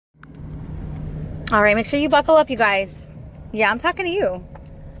All right, make sure you buckle up, you guys. Yeah, I'm talking to you.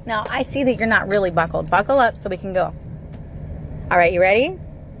 Now, I see that you're not really buckled. Buckle up so we can go. All right, you ready?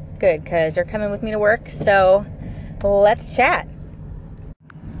 Good, because you're coming with me to work, so let's chat.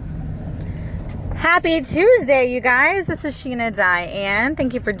 Happy Tuesday, you guys. This is Sheena Diane.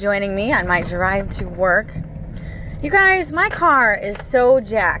 Thank you for joining me on my drive to work. You guys, my car is so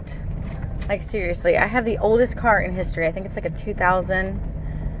jacked. Like, seriously, I have the oldest car in history. I think it's like a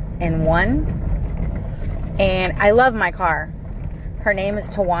 2001. And I love my car. Her name is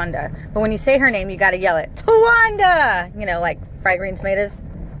Tawanda. But when you say her name, you got to yell it. Tawanda! You know, like fried green tomatoes.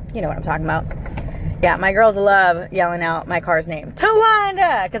 You know what I'm talking about. Yeah, my girls love yelling out my car's name.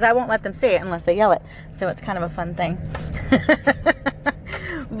 Tawanda! Because I won't let them say it unless they yell it. So it's kind of a fun thing.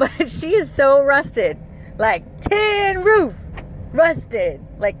 But she is so rusted. Like tin roof. Rusted.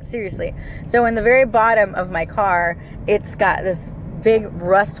 Like, seriously. So in the very bottom of my car, it's got this big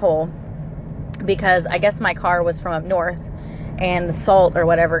rust hole. Because I guess my car was from up north. And the salt or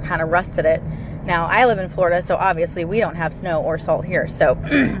whatever kind of rusted it. Now, I live in Florida, so obviously we don't have snow or salt here. So,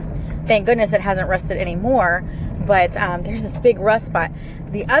 thank goodness it hasn't rusted anymore. But there's this big rust spot.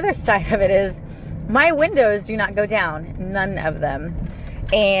 The other side of it is my windows do not go down. None of them.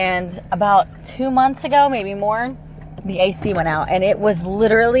 And about 2 months ago, maybe more, the AC went out. And it was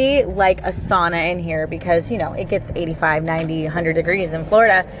literally like a sauna in here because, you know, it gets 85, 90, 100 degrees in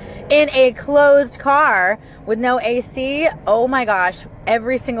Florida. In a closed car with no AC, oh my gosh,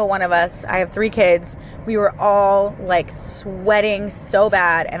 every single one of us, I have 3 kids, we were all like sweating so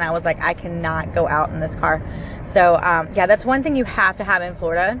bad, and I was like, I cannot go out in this car. So yeah, that's one thing you have to have in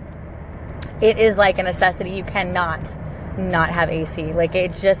Florida. It is like a necessity. You cannot not have AC. Like,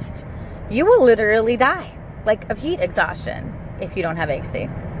 it just, you will literally die like of heat exhaustion if you don't have AC.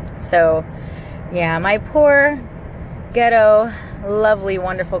 So yeah, my poor ghetto lovely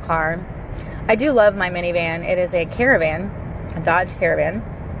wonderful car. I do love my minivan. It is a Caravan, a Dodge Caravan.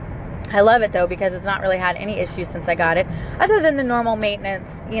 I love it though because it's not really had any issues since I got it, other than the normal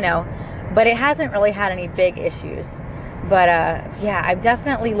maintenance, you know, but it hasn't really had any big issues. But yeah, I'm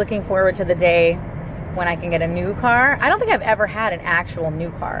definitely looking forward to the day when I can get a new car. I don't think I've ever had an actual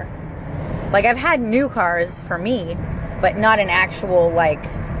new car. Like, I've had new cars for me, but not an actual, like,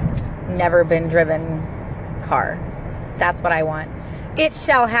 never been driven car. That's what I want. It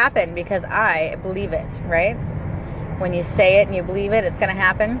shall happen because I believe it, right? When you say it and you believe it, it's going to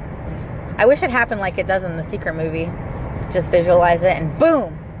happen. I wish it happened like it does in the Secret movie. Just visualize it and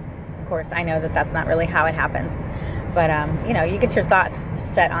boom! Of course, I know that that's not really how it happens. But, you know, you get your thoughts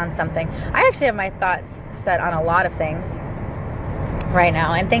set on something. I actually have my thoughts set on a lot of things right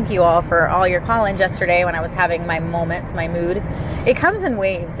now. And thank you all for all your call-ins yesterday when I was having my moments, my mood. It comes in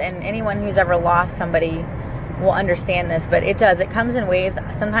waves, and anyone who's ever lost somebody will understand this, but it does. It comes in waves.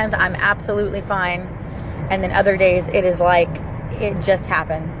 Sometimes I'm absolutely fine, and then other days it is like it just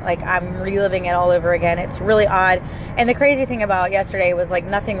happened. Like, I'm reliving it all over again. It's really odd. And the crazy thing about yesterday was, like,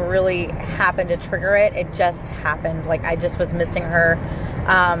 nothing really happened to trigger it. It just happened. Like, I just was missing her.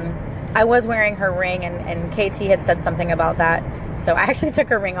 I was wearing her ring, and KT had said something about that. So I actually took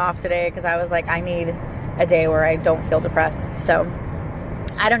her ring off today because I was like, I need a day where I don't feel depressed. So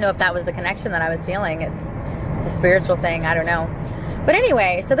I don't know if that was the connection that I was feeling. It's a spiritual thing. I don't know. But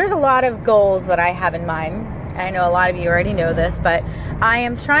anyway, so there's a lot of goals that I have in mind. And I know a lot of you already know this, but I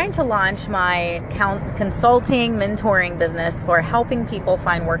am trying to launch my consulting, mentoring business for helping people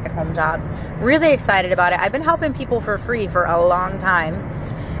find work at home jobs. Really excited about it. I've been helping people for free for a long time.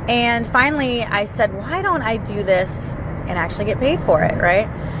 And finally, I said, why don't I do this and actually get paid for it, right?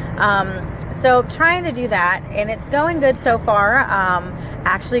 So trying to do that, and it's going good so far.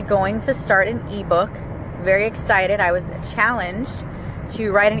 Actually going to start an ebook. Very excited. I was challenged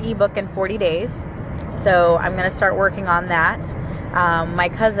to write an ebook in 40 days. So I'm going to start working on that. My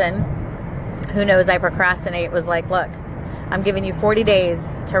cousin, who knows I procrastinate, was like, look, I'm giving you 40 days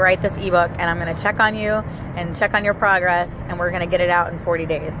to write this ebook, and I'm going to check on you and check on your progress, and we're going to get it out in 40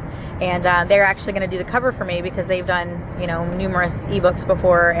 days. And they're actually going to do the cover for me because they've done, you know, numerous ebooks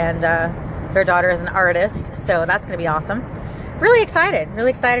before, and their daughter is an artist, so that's going to be awesome. Really excited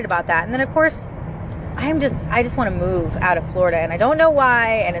about that. And then, of course, I just want to move out of Florida, and I don't know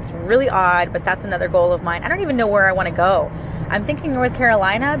why, and it's really odd, but that's another goal of mine. I don't even know where I want to go. I'm thinking North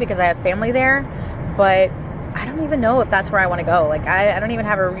Carolina because I have family there, but I don't even know if that's where I want to go. Like, I don't even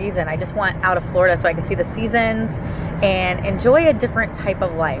have a reason. I just want out of Florida so I can see the seasons and enjoy a different type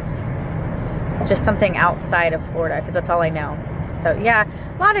of life. Just something outside of Florida, because that's all I know. So yeah,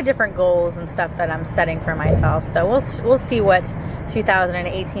 a lot of different goals and stuff that I'm setting for myself. So we'll see what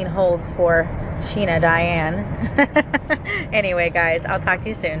 2018 holds for Sheena Diane. Anyway, guys, I'll talk to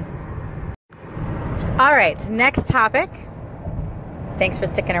you soon. All right, next topic. Thanks for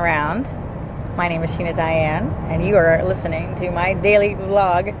sticking around. My name is Sheena Diane, and you are listening to my daily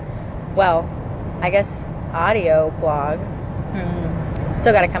vlog. Well, I guess audio blog.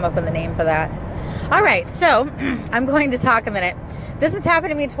 Still got to come up with a name for that. All right, so I'm going to talk a minute. This has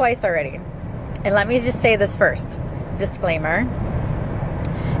happened to me twice already. And let me just say this first. Disclaimer.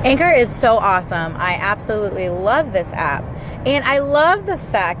 Anchor is so awesome. I absolutely love this app. And I love the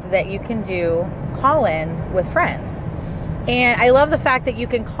fact that you can do call-ins with friends. And I love the fact that you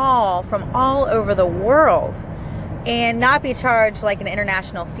can call from all over the world and not be charged like an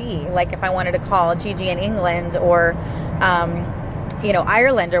international fee. Like if I wanted to call Gigi in England or,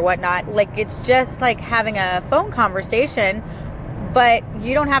 Ireland or whatnot. Like it's just like having a phone conversation, but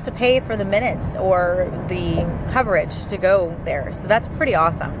you don't have to pay for the minutes or the coverage to go there. So that's pretty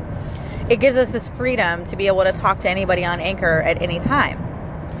awesome. It gives us this freedom to be able to talk to anybody on Anchor at any time.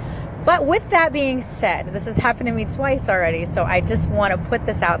 But with that being said, this has happened to me twice already, so I just want to put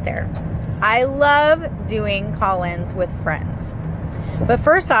this out there. I love doing call-ins with friends. But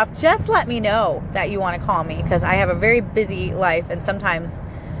first off, just let me know that you want to call me, because I have a very busy life, and sometimes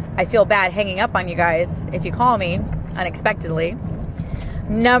I feel bad hanging up on you guys if you call me unexpectedly.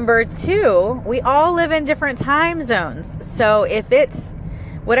 Number two, we all live in different time zones. So if it's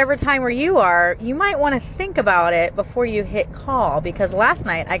whatever time where you are, you might want to think about it before you hit call, because last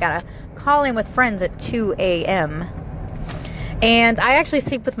night I got a call in with friends at 2 a.m. And I actually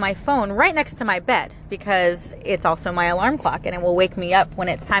sleep with my phone right next to my bed because it's also my alarm clock and it will wake me up when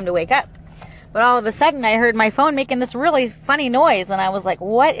it's time to wake up. But all of a sudden I heard my phone making this really funny noise and I was like,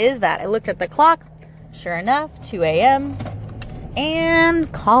 what is that? I looked at the clock. Sure enough, 2 a.m.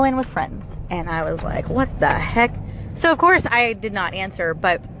 and call in with friends. And I was like, what the heck? So of course I did not answer,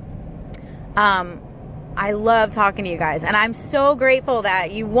 but I love talking to you guys, and I'm so grateful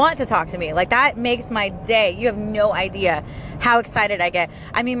that you want to talk to me. Like that makes my day. You have no idea how excited I get.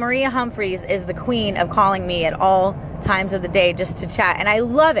 I mean, Maria Humphreys is the queen of calling me at all times of the day just to chat, and I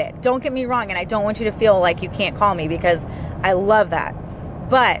love it. Don't get me wrong, and I don't want you to feel like you can't call me because I love that.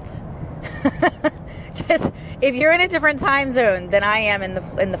 But just if you're in a different time zone than I am in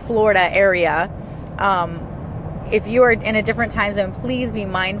the Florida area, if you are in a different time zone, please be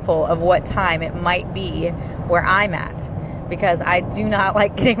mindful of what time it might be where I'm at, because I do not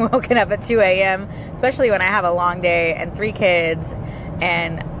like getting woken up at 2 a.m., especially when I have a long day and 3 kids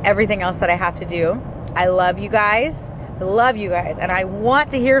and everything else that I have to do. I love you guys. I love you guys, and I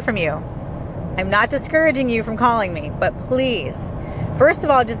want to hear from you. I'm not discouraging you from calling me, but please, first of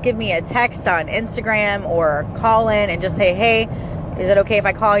all, just give me a text on Instagram or call in and just say, hey, is it okay if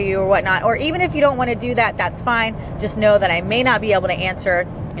I call you or whatnot? Or even if you don't want to do that, that's fine. Just know that I may not be able to answer,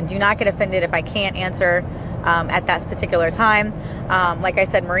 and do not get offended if I can't answer at that particular time. Like I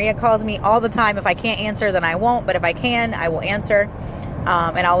said, Maria calls me all the time. If I can't answer, then I won't. But if I can, I will answer.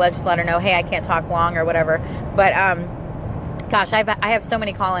 And I'll just let her know, hey, I can't talk long or whatever. But gosh, I have so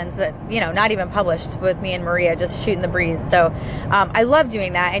many call-ins that, not even published with me and Maria, just shooting the breeze. So I love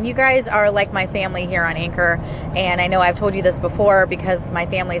doing that. And you guys are like my family here on Anchor. And I know I've told you this before because my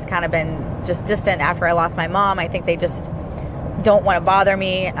family's kind of been just distant after I lost my mom. I think they just don't want to bother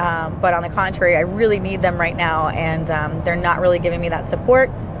me. But on the contrary, I really need them right now. And they're not really giving me that support.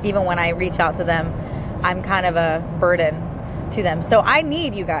 Even when I reach out to them, I'm kind of a burden to them. So I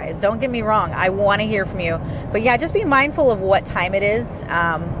need you guys. Don't get me wrong. I want to hear from you. But yeah, just be mindful of what time it is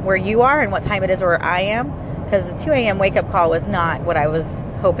where you are and what time it is where I am, because the 2 a.m. wake up call was not what I was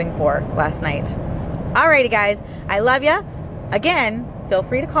hoping for last night. Alrighty guys, I love you. Again, feel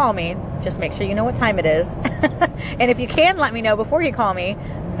free to call me. Just make sure you know what time it is. And if you can let me know before you call me,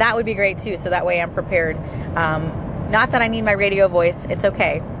 that would be great too, so that way I'm prepared. Not that I need my radio voice. It's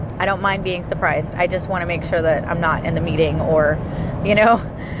okay. I don't mind being surprised. I just want to make sure that I'm not in the meeting or,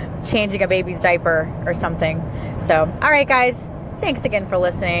 changing a baby's diaper or something. So, all right, guys. Thanks again for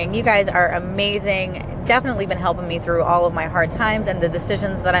listening. You guys are amazing. Definitely been helping me through all of my hard times and the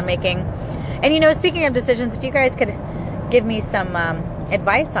decisions that I'm making. And, speaking of decisions, if you guys could give me some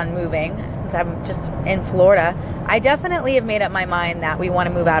advice on moving, since I'm just in Florida, I definitely have made up my mind that we want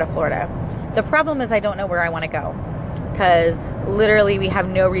to move out of Florida. The problem is I don't know where I want to go. Because literally we have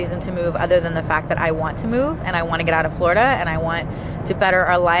no reason to move other than the fact that I want to move and I want to get out of Florida and I want to better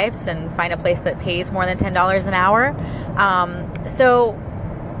our lives and find a place that pays more than $10 an hour. So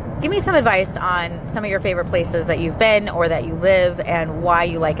give me some advice on some of your favorite places that you've been or that you live and why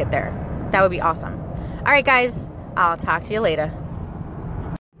you like it there. That would be awesome. All right, guys, I'll talk to you later.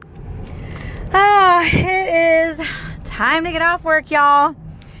 It is time to get off work, y'all.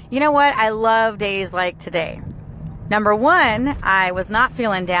 You know what? I love days like today. Number one, I was not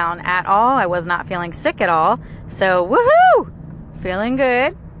feeling down at all. I was not feeling sick at all. So, woohoo! Feeling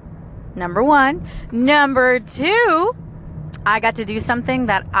good. Number one. Number two, I got to do something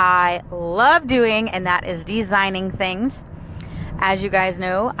that I love doing, and that is designing things. As you guys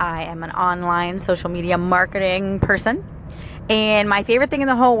know, I am an online social media marketing person. And my favorite thing in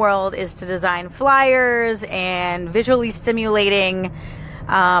the whole world is to design flyers and visually stimulating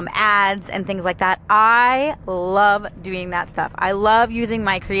ads and things like that. I love doing that stuff. I love using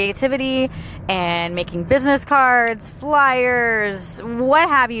my creativity and making business cards, flyers, what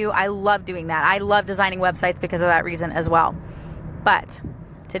have you. I love doing that. I love designing websites because of that reason as well. But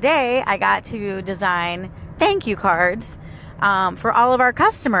today I got to design thank you cards for all of our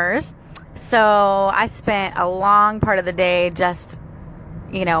customers. So I spent a long part of the day just,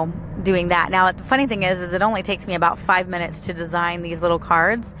 doing that. Now, the funny thing is it only takes me about 5 minutes to design these little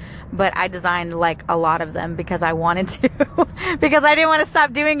cards, but I designed like a lot of them because I wanted to, because I didn't want to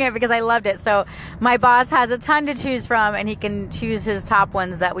stop doing it because I loved it. So my boss has a ton to choose from, and he can choose his top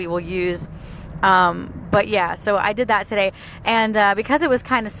ones that we will use. But yeah, so I did that today. And because it was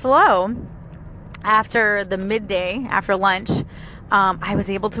kind of slow after the midday, after lunch, I was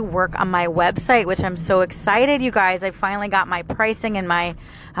able to work on my website, which I'm so excited, you guys. I finally got my pricing and my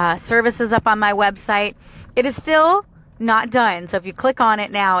services up on my website. It is still not done. So if you click on it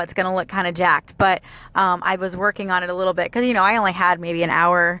now, it's going to look kind of jacked. But I was working on it a little bit because, I only had maybe an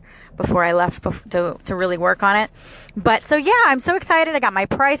hour before I left to really work on it. But so yeah, I'm so excited. I got my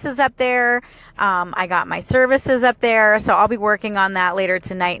prices up there. I got my services up there. So I'll be working on that later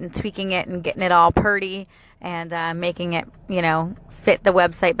tonight and tweaking it and getting it all purty and making it, fit the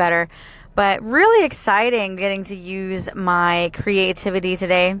website better. But really exciting getting to use my creativity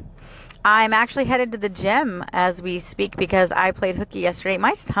today. I'm actually headed to the gym as we speak because I played hooky yesterday.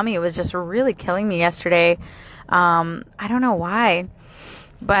 My tummy was just really killing me yesterday. I don't know why.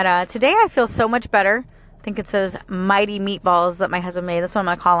 But today I feel so much better. I think it's those mighty meatballs that my husband made. That's what I'm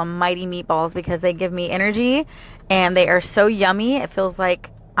going to call them, mighty meatballs, because they give me energy and they are so yummy. It feels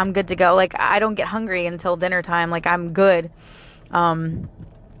like I'm good to go. Like I don't get hungry until dinner time. Like I'm good.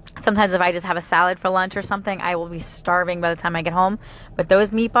 Sometimes if I just have a salad for lunch or something, I will be starving by the time I get home. But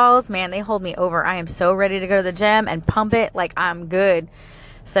those meatballs, man, they hold me over. I am so ready to go to the gym and pump it like I'm good.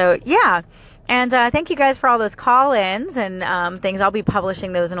 So yeah. And thank you guys for all those call-ins and things. I'll be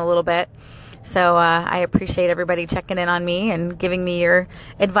publishing those in a little bit. So I appreciate everybody checking in on me and giving me your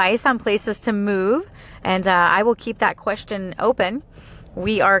advice on places to move. And I will keep that question open.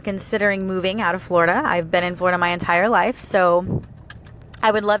 We are considering moving out of Florida. I've been in Florida my entire life. So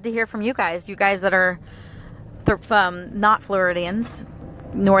I would love to hear from you guys that are not Floridians,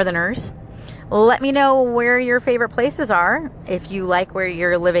 Northerners. Let me know where your favorite places are, if you like where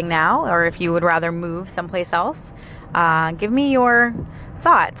you're living now, or if you would rather move someplace else. Give me your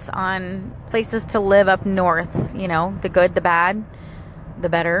thoughts on places to live up north, the good, the bad, the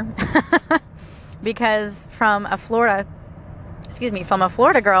better. Because from a Florida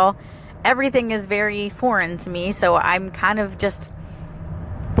girl, everything is very foreign to me. So I'm kind of just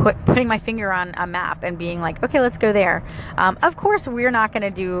putting my finger on a map and being like, okay, let's go there. Of course, we're not going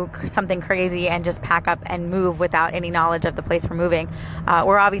to do something crazy and just pack up and move without any knowledge of the place we're moving.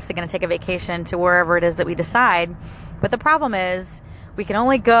 We're obviously going to take a vacation to wherever it is that we decide. But the problem is we can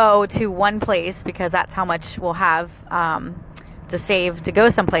only go to one place because that's how much we'll have to save to go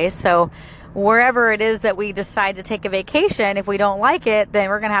someplace. So wherever it is that we decide to take a vacation, if we don't like it, then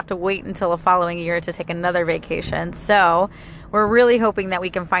we're going to have to wait until the following year to take another vacation. So we're really hoping that we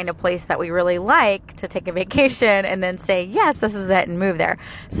can find a place that we really like to take a vacation and then say, yes, this is it, and move there.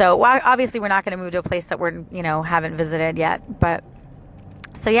 So obviously we're not going to move to a place that we're, haven't visited yet. But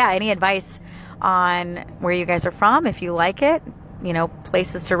so yeah, any advice on where you guys are from, if you like it,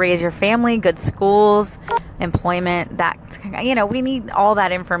 places to raise your family, good schools, employment, that, we need all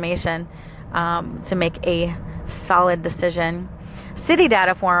that information to make a solid decision. City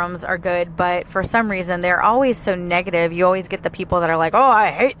data forums are good, but for some reason they're always so negative. You always get the people that are like, oh,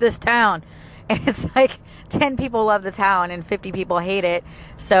 I hate this town. And it's like 10 people love the town and 50 people hate it.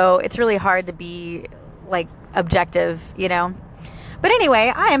 So it's really hard to be like objective, But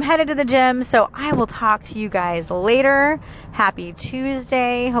anyway, I am headed to the gym, so I will talk to you guys later. Happy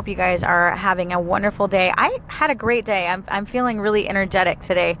Tuesday. Hope you guys are having a wonderful day. I had a great day. I'm feeling really energetic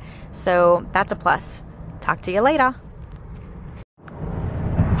today, so that's a plus. Talk to you later.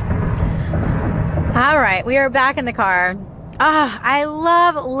 All right, we are back in the car. I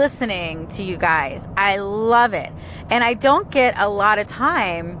love listening to you guys. I love it. And I don't get a lot of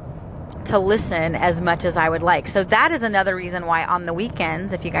time to listen as much as I would like. So that is another reason why on the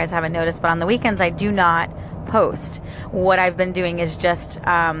weekends, if you guys haven't noticed, but on the weekends I do not post. What I've been doing is just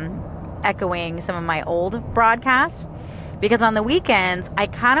echoing some of my old broadcasts, because on the weekends, I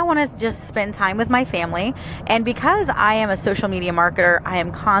kind of want to just spend time with my family. And because I am a social media marketer, I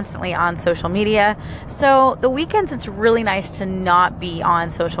am constantly on social media. So the weekends, it's really nice to not be on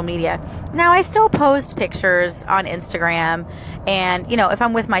social media. Now, I still post pictures on Instagram. And, you know, if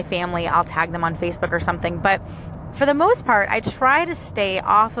I'm with my family, I'll tag them on Facebook or something. But for the most part, I try to stay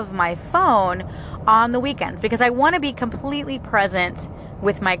off of my phone on the weekends because I want to be completely present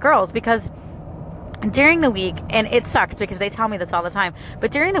with my girls. Because during the week, and it sucks because they tell me this all the time,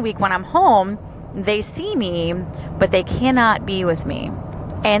 but during the week when I'm home, they see me, but they cannot be with me.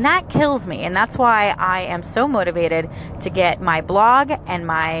 And that kills me. And that's why I am so motivated to get my blog and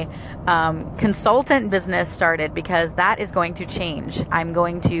my consultant business started, because that is going to change. I'm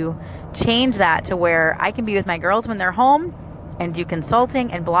going to change that to where I can be with my girls when they're home and do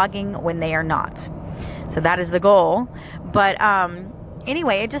consulting and blogging when they are not. So that is the goal. But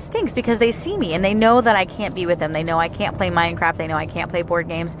anyway, it just stinks because they see me and they know that I can't be with them. They know I can't play Minecraft. They know I can't play board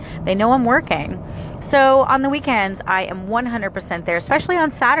games. They know I'm working. So on the weekends, I am 100% there, especially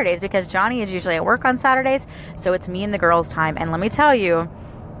on Saturdays, because Johnny is usually at work on Saturdays. So it's me and the girls' time. And let me tell you,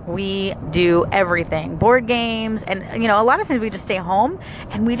 we do everything. Board games. And, you know, a lot of times we just stay home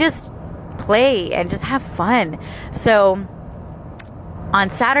and we just play and just have fun. So on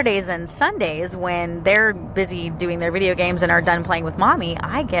Saturdays and Sundays, when they're busy doing their video games and are done playing with mommy,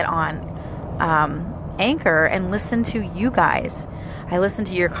 I get on Anchor and listen to you guys. I listen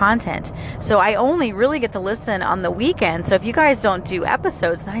to your content. So I only really get to listen on the weekend. So if you guys don't do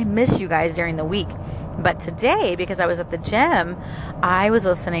episodes, then I miss you guys during the week. But today, because I was at the gym, I was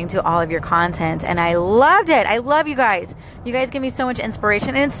listening to all of your content and I loved it. I love you guys. You guys give me so much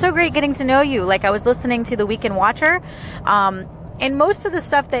inspiration, and it's so great getting to know you. Like, I was listening to The Weekend Watcher, and most of the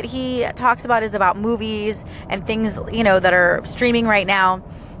stuff that he talks about is about movies and things, you know, that are streaming right now.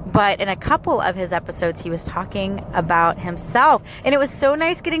 But in a couple of his episodes, he was talking about himself. And it was so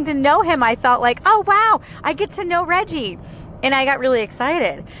nice getting to know him. I felt like, oh, wow, I get to know Reggie. And I got really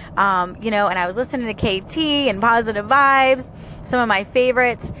excited, you know, and I was listening to KT and Positive Vibes, some of my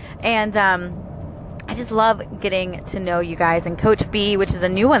favorites. And I just love getting to know you guys. And Coach B, which is a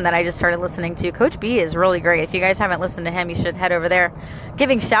new one that I just started listening to. Coach B is really great. If you guys haven't listened to him, you should head over there,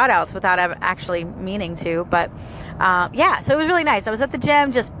 giving shout outs without actually meaning to. But yeah, so it was really nice. I was at the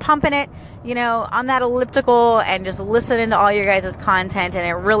gym just pumping it, you know, on that elliptical and just listening to all your guys' content, and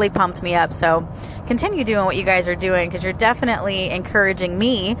it really pumped me up. So continue doing what you guys are doing, because you're definitely encouraging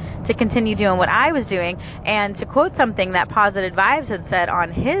me to continue doing what I was doing. And to quote something that Positive Vibes had said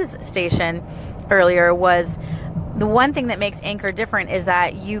on his station earlier, was the one thing that makes Anchor different is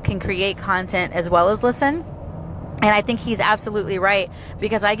that you can create content as well as listen. And I think he's absolutely right,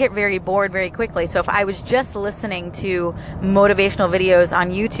 because I get very bored very quickly. So if I was just listening to motivational videos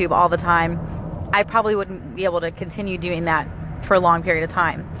on YouTube all the time, I probably wouldn't be able to continue doing that for a long period of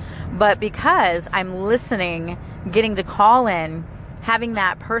time. But because I'm listening, getting to call in, having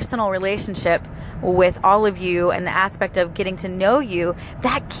that personal relationship with all of you, and the aspect of getting to know you,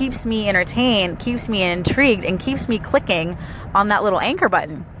 that keeps me entertained, keeps me intrigued, and keeps me clicking on that little Anchor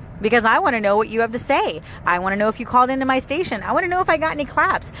button. Because I want to know what you have to say. I want to know if you called into my station. I want to know if I got any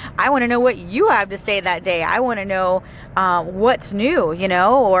claps. I want to know what you have to say that day. I want to know what's new, you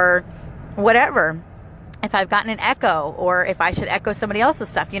know, or whatever. If I've gotten an echo, or if I should echo somebody else's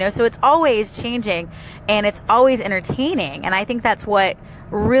stuff, you know. So it's always changing, and it's always entertaining. And I think that's what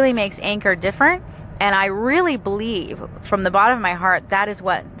really makes Anchor different. And I really believe from the bottom of my heart, that is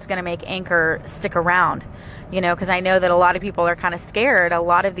what's going to make Anchor stick around. You know, because I know that a lot of people are kind of scared. A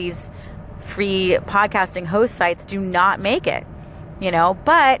lot of these free podcasting host sites do not make it, you know,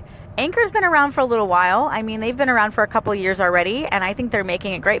 but Anchor's been around for a little while. I mean, they've been around for a couple of years already, and I think they're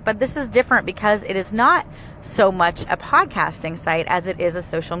making it great. But this is different because it is not so much a podcasting site as it is a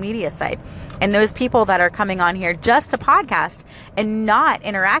social media site. And those people that are coming on here just to podcast and not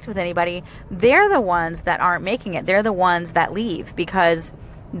interact with anybody, they're the ones that aren't making it. They're the ones that leave because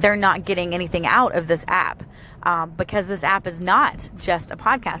they're not getting anything out of this app. Because this app is not just a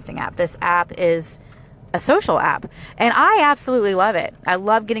podcasting app. This app is a social app. And I absolutely love it. I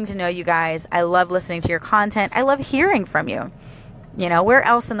love getting to know you guys. I love listening to your content. I love hearing from you. You know, where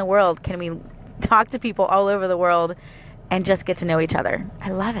else in the world can we talk to people all over the world and just get to know each other? I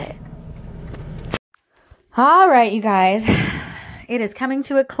love it. All right, you guys. It is coming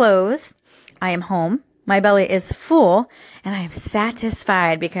to a close. I am home. My belly is full, and I am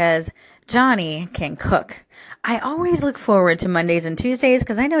satisfied because Johnny can cook. I always look forward to Mondays and Tuesdays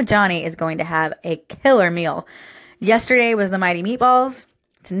because I know Johnny is going to have a killer meal. Yesterday was the Mighty Meatballs.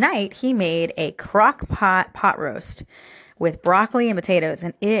 tonight he made a crock pot roast with broccoli and potatoes,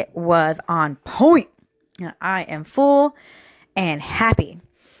 and it was on point. And I am full and happy.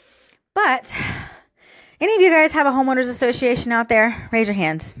 But any of you guys have a homeowners association out there? Raise your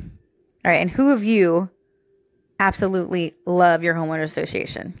hands. All right, and who of you absolutely love your homeowners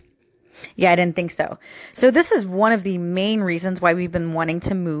association? Yeah, I didn't think so. So this is one of the main reasons why we've been wanting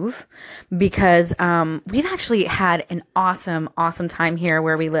to move, because we've actually had an awesome time here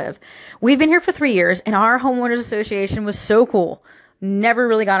where we live. We've been here for 3 years, and our homeowners association was so cool. Never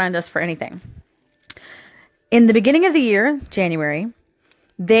really got on us for anything. In the beginning of the year, January,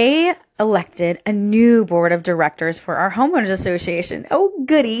 they elected a new board of directors for our homeowners association. Oh,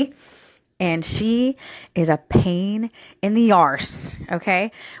 goody. And she is a pain in the arse,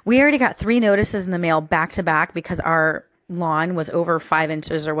 okay? We already got 3 notices in the mail back to back because our lawn was over 5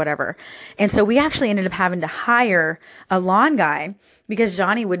 inches or whatever. And so we actually ended up having to hire a lawn guy because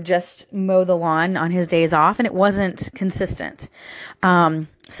Johnny would just mow the lawn on his days off, and it wasn't consistent.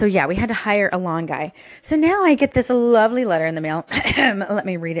 So yeah, we had to hire a lawn guy. So now I get this lovely letter in the mail. Let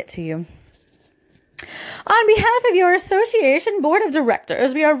me read it to you. On behalf of your association board of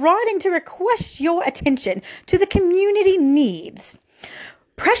directors, we are writing to request your attention to the community needs.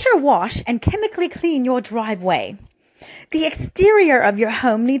 Pressure wash and chemically clean your driveway. The exterior of your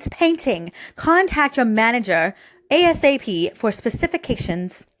home needs painting. Contact your manager ASAP for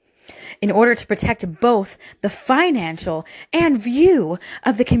specifications. In order to protect both the financial and view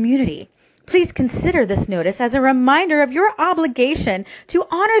of the community, please consider this notice as a reminder of your obligation to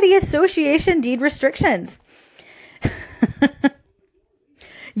honor the association deed restrictions.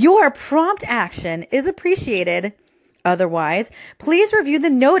 Your prompt action is appreciated. Otherwise, please review the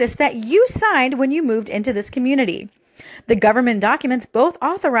notice that you signed when you moved into this community. The government documents both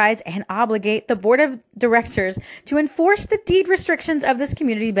authorize and obligate the board of directors to enforce the deed restrictions of this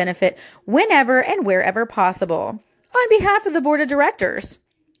community benefit whenever and wherever possible. On behalf of the board of directors.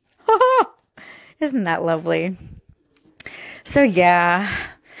 Isn't that lovely? So yeah,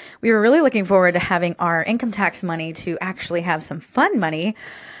 we were really looking forward to having our income tax money to actually have some fun money.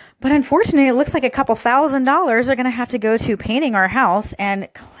 But unfortunately, it looks like a couple $1,000s are going to have to go to painting our house and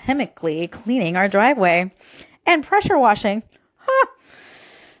chemically cleaning our driveway and pressure washing.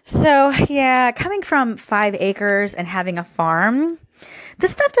 So yeah, coming from 5 acres and having a farm, this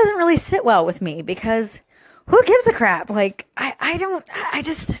stuff doesn't really sit well with me because who gives a crap? Like, I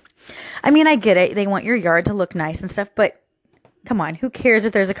mean, I get it. They want your yard to look nice and stuff, but come on, who cares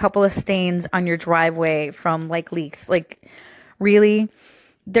if there's a couple of stains on your driveway from like leaks? Like, really?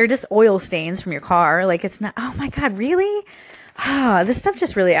 They're just oil stains from your car. Like, it's not, oh my God, really? This stuff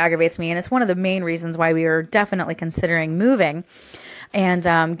just really aggravates me. And it's one of the main reasons why we are definitely considering moving and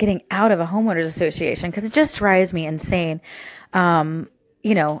getting out of a homeowners association, because it just drives me insane.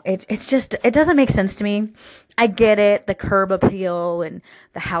 You know, it's just, it doesn't make sense to me. I get it, the curb appeal and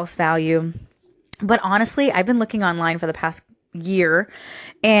the house value. But honestly, I've been looking online for the past year,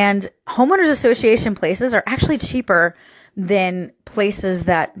 and homeowners association places are actually cheaper than places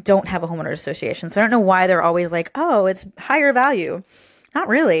that don't have a homeowners association. So I don't know why they're always like, oh, it's higher value. Not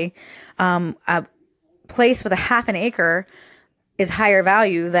really. A place with a half an acre is higher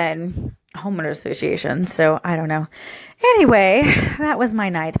value than a homeowners association. So I don't know. Anyway, that was my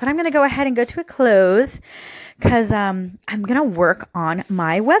night, but I'm going to go ahead and go to a close because I'm going to work on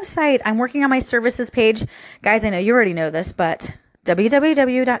my website. I'm working on my services page. Guys, I know you already know this, but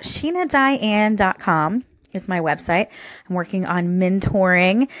www.sheenadiane.com is my website. I'm working on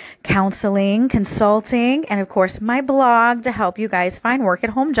mentoring, counseling, consulting, and of course my blog to help you guys find work at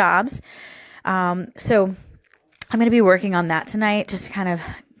home jobs. So I'm going to be working on that tonight, just kind of,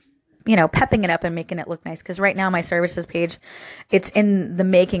 you know, pepping it up and making it look nice. Because right now my services page, it's in the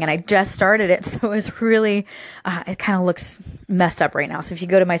making and I just started it. So it's really, it kind of looks messed up right now. So if you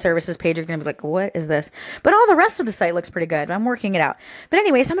go to my services page, you're going to be like, what is this? But all the rest of the site looks pretty good. I'm working it out. But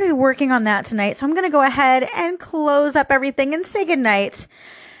anyways, I'm going to be working on that tonight. So I'm going to go ahead and close up everything and say goodnight.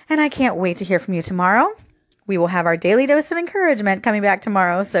 And I can't wait to hear from you tomorrow. We will have our daily dose of encouragement coming back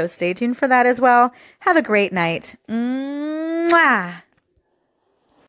tomorrow. So stay tuned for that as well. Have a great night. Mwah!